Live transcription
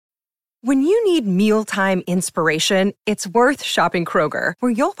When you need mealtime inspiration, it's worth shopping Kroger,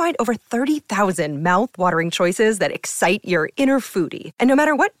 where you'll find over 30,000 mouth-watering choices that excite your inner foodie. And no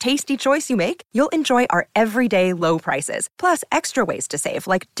matter what tasty choice you make, you'll enjoy our everyday low prices, plus extra ways to save,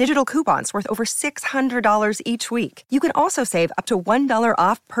 like digital coupons worth over $600 each week. You can also save up to $1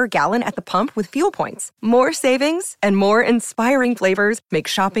 off per gallon at the pump with fuel points. More savings and more inspiring flavors make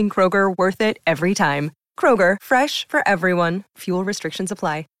shopping Kroger worth it every time. Kroger, fresh for everyone. Fuel restrictions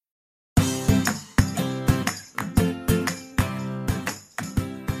apply.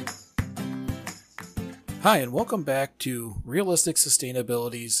 Hi, and welcome back to Realistic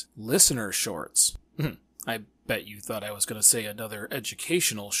Sustainability's Listener Shorts. I bet you thought I was going to say another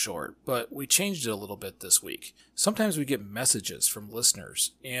educational short, but we changed it a little bit this week. Sometimes we get messages from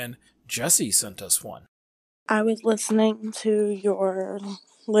listeners, and Jesse sent us one. I was listening to your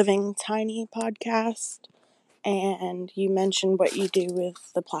Living Tiny podcast, and you mentioned what you do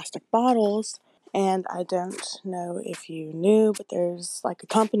with the plastic bottles. And I don't know if you knew, but there's like a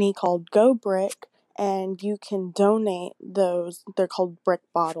company called Go Brick, and you can donate those. They're called brick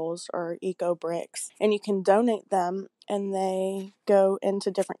bottles or eco bricks, and you can donate them, and they go into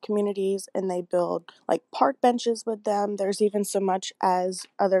different communities and they build like park benches with them. There's even so much as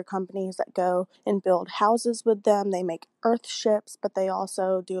other companies that go and build houses with them. They make earth ships, but they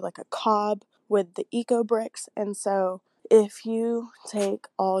also do like a cob with the eco bricks. And so if you take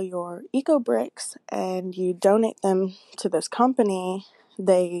all your eco bricks and you donate them to this company,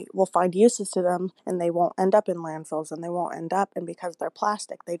 they will find uses to them, and they won't end up in landfills, and they won't end up, and because they're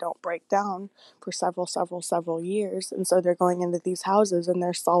plastic, they don't break down for several years. And so they're going into these houses and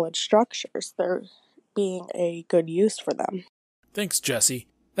they're solid structures. They're being a good use for them. Thanks, Jesse.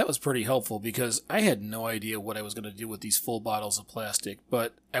 That was pretty helpful because I had no idea what I was going to do with these full bottles of plastic,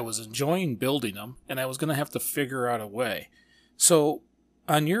 but I was enjoying building them, and I was going to have to figure out a way. So,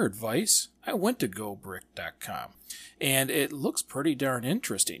 on your advice, I went to gobrick.com, and it looks pretty darn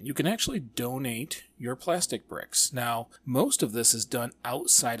interesting. You can actually donate your plastic bricks. Now, most of this is done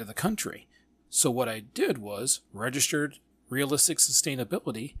outside of the country. So what I did was registered Realistic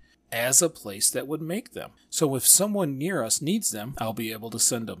Sustainability as a place that would make them. So if someone near us needs them, I'll be able to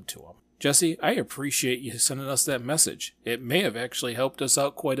send them to them. Jesse, I appreciate you sending us that message. It may have actually helped us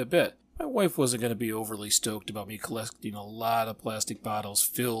out quite a bit. My wife wasn't going to be overly stoked about me collecting a lot of plastic bottles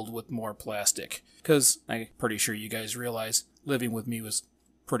filled with more plastic, because I'm pretty sure you guys realize living with me was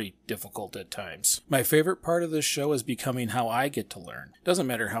pretty difficult at times. My favorite part of this show is becoming how I get to learn. Doesn't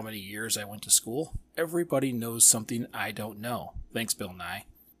matter how many years I went to school, everybody knows something I don't know. Thanks, Bill Nye.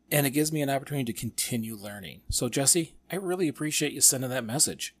 And it gives me an opportunity to continue learning. So Jesse, I really appreciate you sending that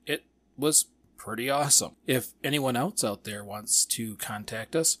message. It was pretty awesome. If anyone else out there wants to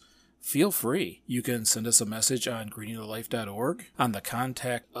contact us, feel free. You can send us a message on greeningthelife.org on the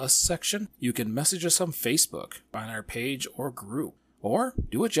Contact Us section. You can message us on Facebook, on our page or group. Or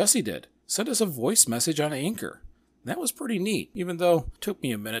do what Jesse did. Send us a voice message on Anchor. That was pretty neat, even though it took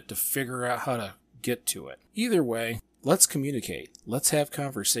me a minute to figure out how to get to it. Either way, let's communicate. Let's have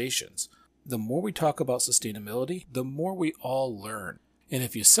conversations. The more we talk about sustainability, the more we all learn. And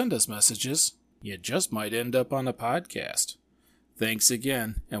if you send us messages, you just might end up on a podcast. Thanks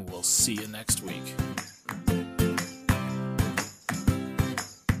again, and we'll see you next week.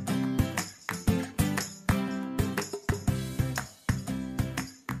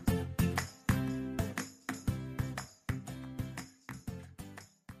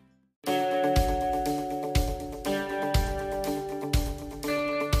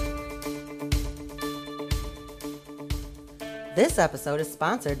 This episode is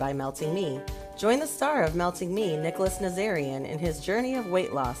sponsored by Melting Me. Join the star of Melting Me, Nicholas Nazarian, in his journey of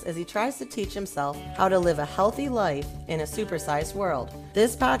weight loss as he tries to teach himself how to live a healthy life in a supersized world.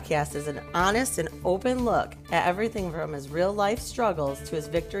 This podcast is an honest and open look at everything from his real-life struggles to his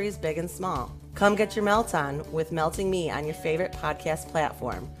victories big and small. Come get your melt on with Melting Me on your favorite podcast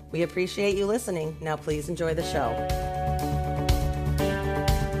platform. We appreciate you listening. Now please enjoy the show.